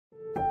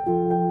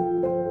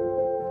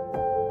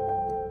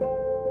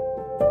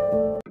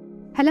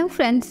Hello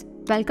friends,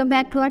 welcome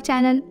back to our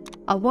channel,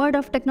 A World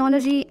of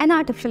Technology and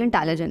Artificial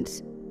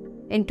Intelligence.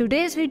 In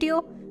today's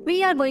video,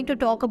 we are going to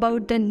talk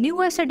about the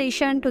newest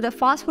addition to the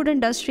fast food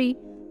industry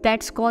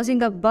that's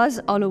causing a buzz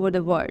all over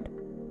the world.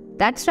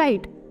 That's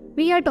right,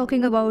 we are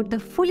talking about the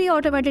fully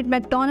automated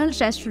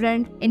McDonald's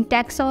restaurant in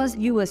Texas,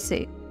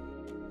 USA.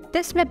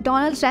 This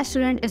McDonald's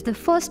restaurant is the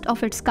first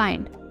of its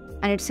kind,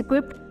 and it's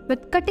equipped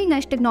with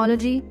cutting-edge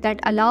technology that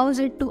allows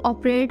it to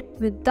operate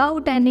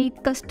without any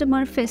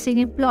customer-facing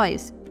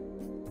employees.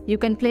 You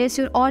can place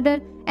your order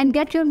and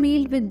get your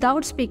meal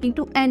without speaking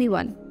to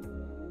anyone,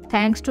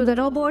 thanks to the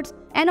robots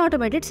and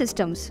automated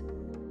systems.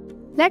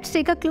 Let's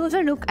take a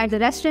closer look at the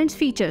restaurant's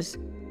features.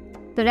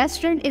 The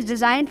restaurant is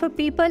designed for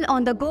people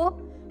on the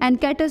go and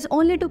caters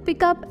only to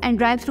pick up and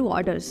drive-through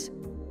orders.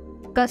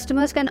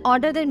 Customers can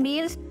order their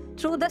meals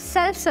through the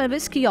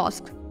self-service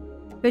kiosk,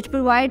 which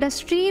provide a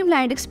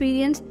streamlined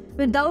experience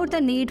without the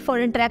need for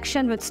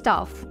interaction with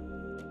staff.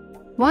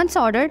 Once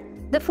ordered,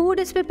 the food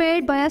is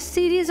prepared by a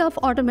series of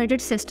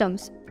automated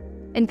systems,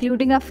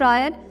 including a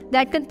fryer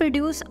that can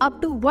produce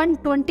up to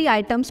 120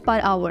 items per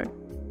hour.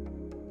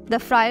 The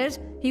fryers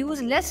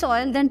use less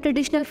oil than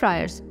traditional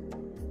fryers,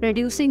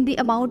 reducing the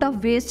amount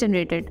of waste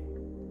generated.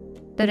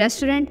 The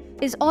restaurant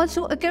is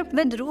also equipped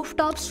with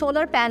rooftop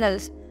solar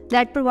panels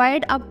that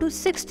provide up to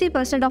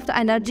 60% of the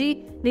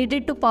energy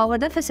needed to power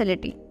the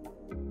facility.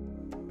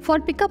 For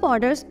pickup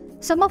orders,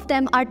 some of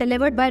them are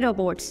delivered by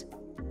robots,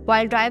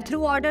 while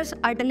drive-through orders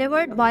are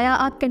delivered via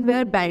a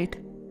conveyor belt.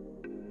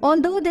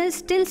 Although there is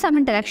still some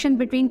interaction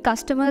between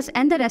customers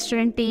and the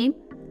restaurant team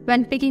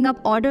when picking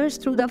up orders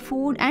through the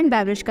food and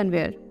beverage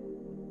conveyor,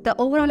 the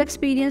overall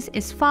experience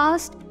is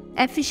fast,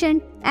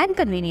 efficient, and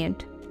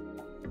convenient.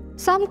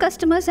 Some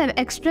customers have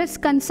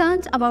expressed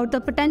concerns about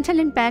the potential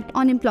impact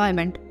on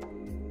employment.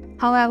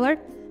 However,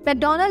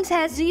 McDonald's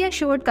has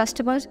reassured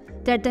customers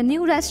that the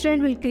new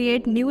restaurant will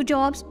create new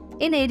jobs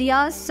in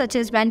areas such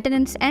as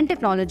maintenance and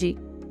technology.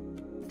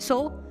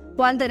 So,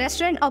 while the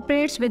restaurant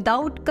operates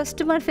without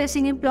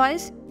customer-facing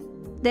employees,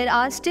 there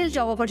are still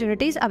job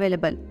opportunities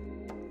available.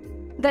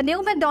 The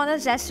new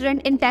McDonald's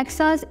restaurant in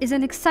Texas is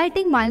an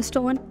exciting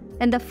milestone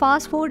in the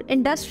fast food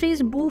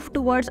industry's move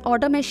towards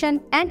automation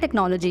and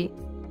technology.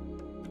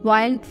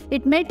 While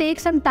it may take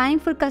some time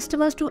for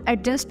customers to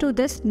adjust to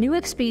this new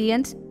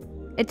experience,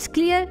 it's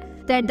clear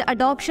that the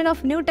adoption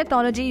of new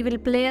technology will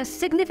play a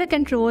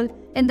significant role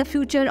in the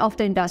future of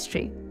the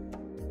industry.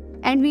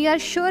 And we are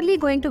surely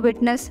going to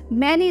witness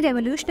many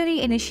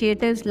revolutionary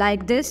initiatives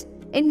like this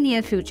in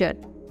near future.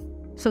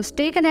 So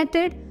stay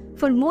connected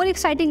for more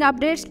exciting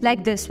updates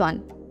like this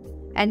one.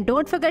 And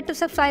don't forget to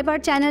subscribe our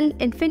channel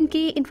in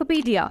FinKey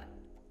Infopedia.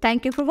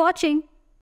 Thank you for watching.